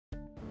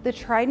The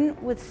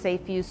Trident with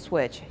SafeVu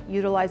switch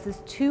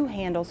utilizes two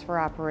handles for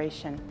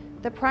operation.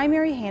 The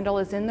primary handle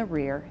is in the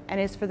rear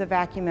and is for the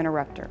vacuum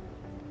interrupter.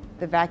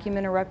 The vacuum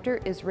interrupter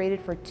is rated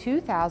for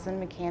 2,000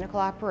 mechanical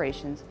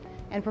operations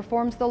and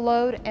performs the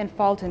load and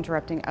fault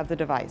interrupting of the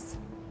device.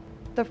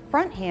 The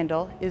front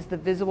handle is the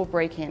visible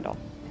brake handle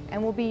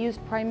and will be used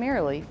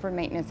primarily for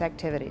maintenance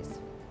activities.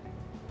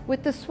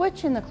 With the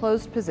switch in the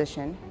closed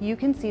position, you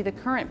can see the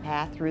current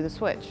path through the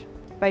switch.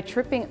 By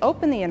tripping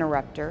open the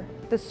interrupter,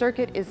 the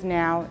circuit is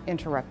now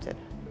interrupted.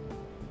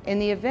 In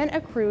the event a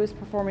crew is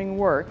performing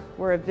work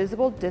where a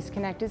visible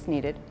disconnect is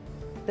needed,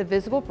 the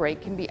visible brake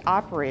can be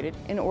operated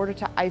in order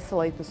to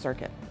isolate the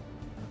circuit.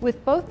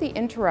 With both the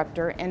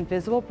interrupter and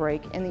visible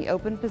brake in the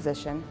open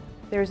position,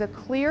 there is a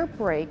clear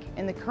brake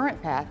in the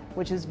current path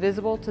which is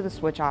visible to the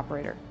switch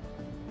operator.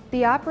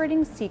 The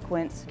operating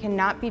sequence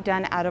cannot be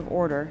done out of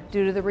order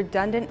due to the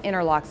redundant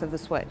interlocks of the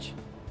switch.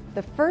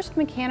 The first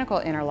mechanical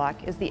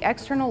interlock is the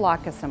external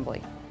lock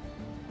assembly.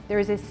 There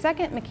is a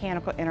second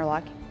mechanical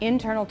interlock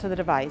internal to the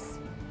device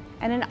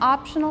and an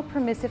optional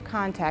permissive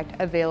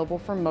contact available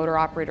for motor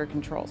operator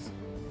controls.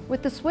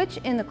 With the switch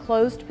in the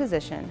closed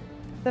position,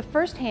 the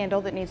first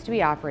handle that needs to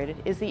be operated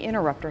is the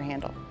interrupter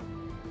handle.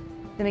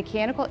 The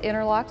mechanical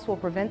interlocks will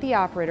prevent the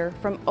operator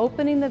from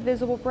opening the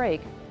visible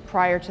brake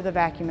prior to the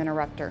vacuum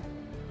interrupter.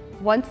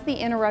 Once the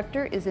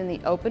interrupter is in the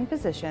open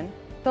position,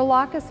 the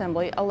lock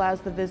assembly allows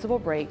the visible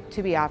brake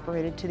to be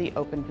operated to the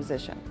open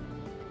position.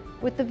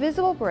 With the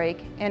visible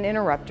brake and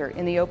interrupter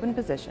in the open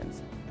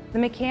positions, the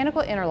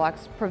mechanical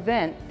interlocks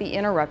prevent the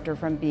interrupter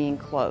from being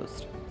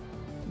closed.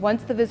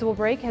 Once the visible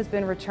brake has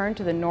been returned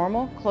to the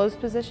normal closed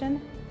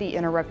position, the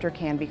interrupter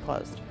can be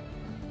closed.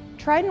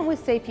 Trident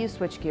with SafeVu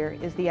switchgear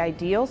is the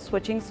ideal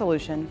switching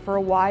solution for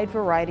a wide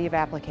variety of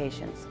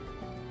applications.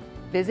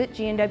 Visit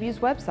G&W's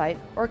website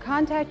or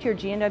contact your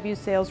G&W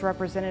sales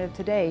representative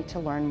today to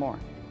learn more.